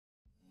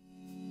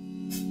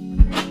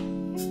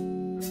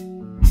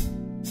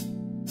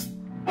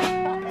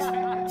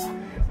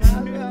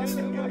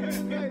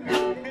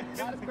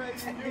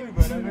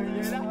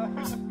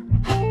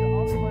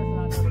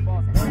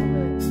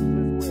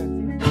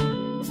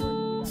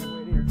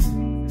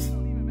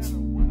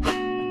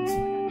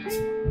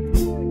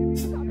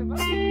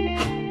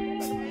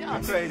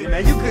crazy,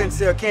 man. You couldn't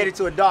sell candy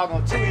to a dog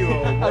on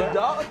 2-year-old. A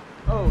dog?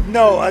 Oh.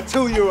 No, a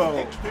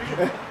 2-year-old.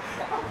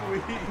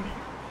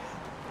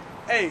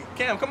 Hey,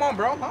 Cam, come on,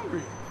 bro. I'm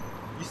hungry.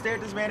 You stare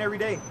at this man every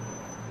day.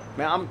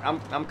 Man,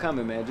 I'm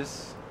coming, man.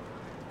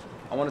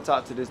 I want to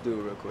talk to this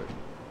dude real quick.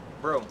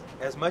 Bro,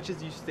 as much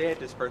as you stare at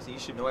this person, you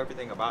should know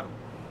everything about him.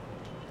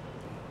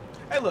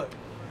 Hey, look.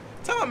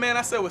 Tell my man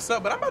I said what's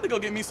up, but I'm about to go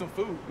get me some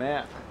food.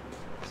 Man.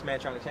 This man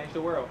trying to change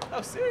the world.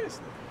 Oh,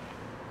 seriously?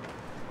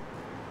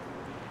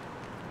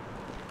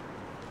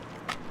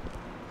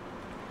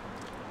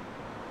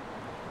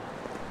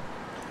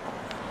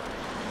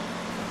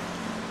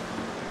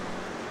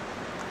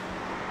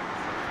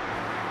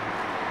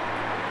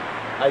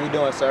 How you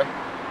doing, sir?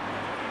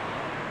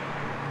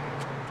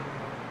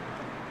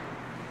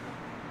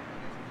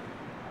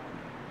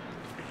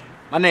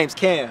 My name's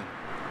Cam.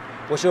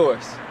 What's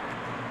yours?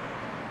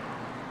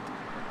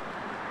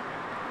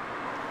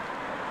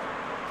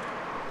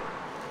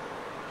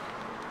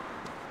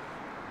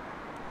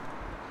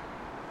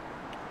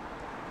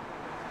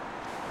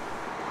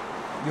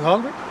 You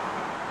hungry?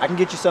 I can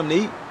get you something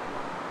to eat.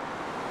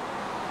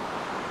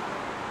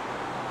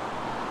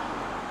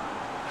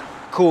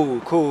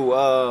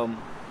 Cool.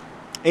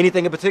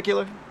 Anything in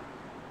particular?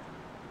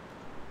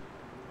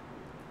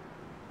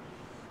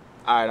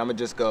 All right, I'm gonna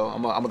just go.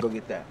 I'm gonna go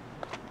get that.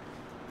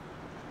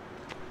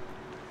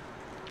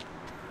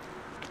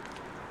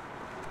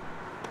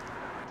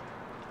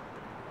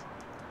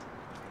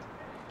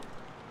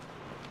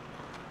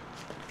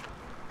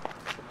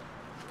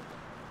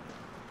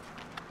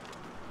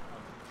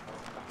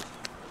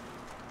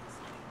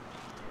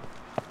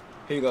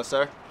 Here you go,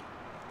 sir.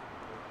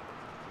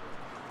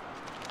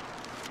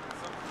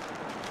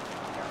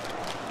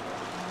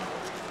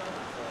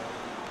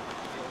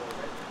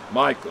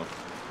 Micah.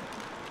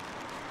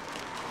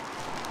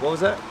 What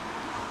was that?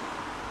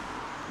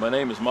 My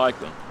name is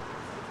Micah.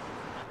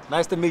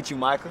 Nice to meet you,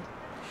 Micah.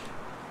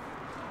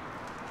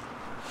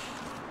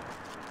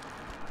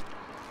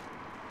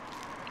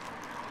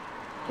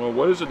 Well,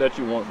 what is it that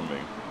you want from me?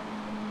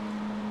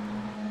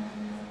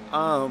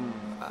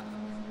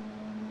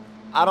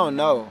 I don't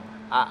know.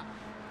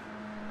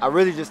 I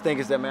really just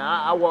think it's that, man,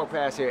 I walk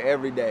past here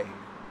every day.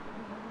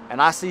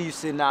 And I see you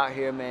sitting out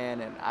here,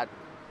 man, and I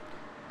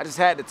just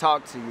had to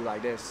talk to you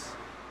like this.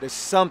 There's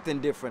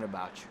something different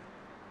about you.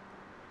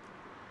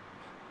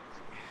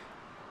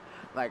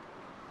 Like,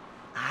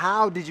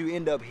 how did you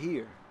end up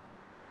here?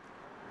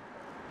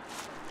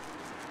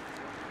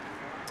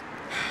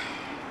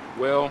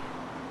 Well,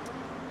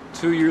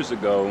 2 years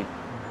ago,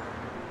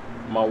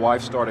 my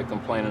wife started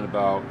complaining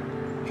about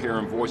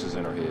hearing voices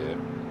in her head.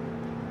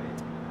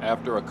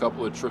 After a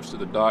couple of trips to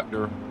the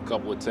doctor, a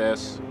couple of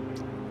tests,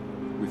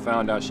 we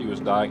found out she was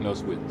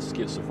diagnosed with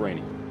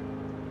schizophrenia.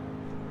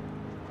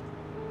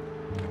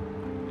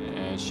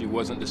 And she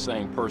wasn't the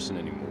same person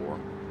anymore.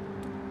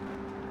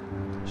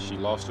 She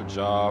lost her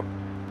job,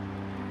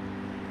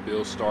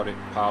 bills started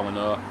piling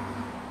up.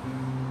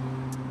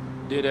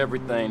 Did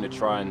everything to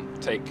try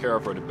and take care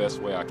of her the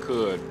best way I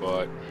could,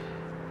 but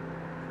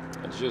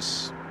I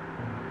just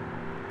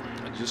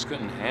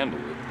couldn't handle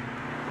it.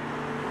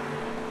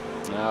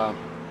 I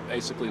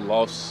basically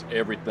lost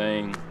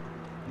everything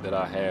that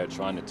I had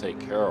trying to take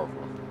care of her.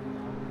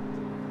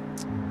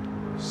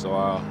 So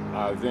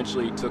I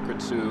eventually took her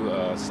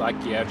to a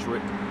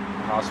psychiatric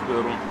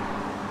hospital,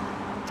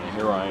 and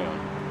here I am.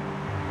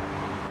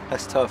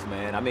 That's tough,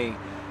 man. I mean,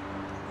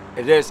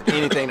 if there's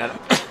anything that...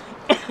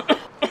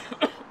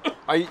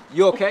 Are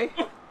you okay?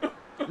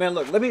 Man,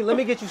 look, let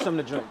me get you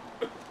something to drink.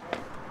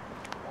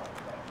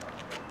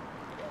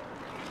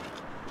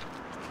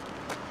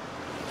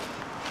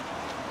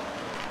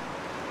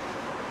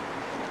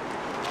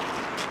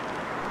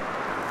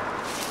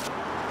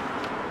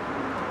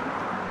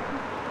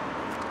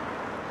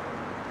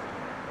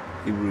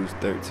 Hebrews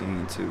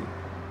 13:2.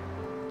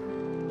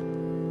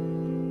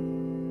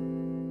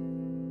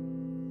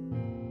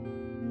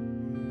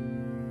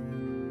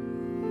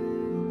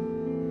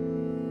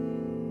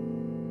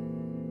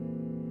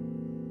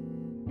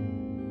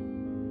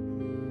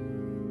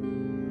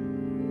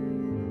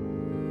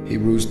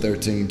 Hebrews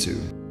 13:2.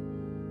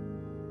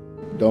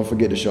 Don't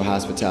forget to show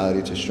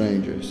hospitality to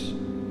strangers,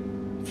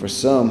 for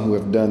some who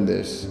have done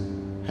this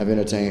have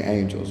entertained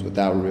angels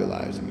without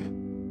realizing it.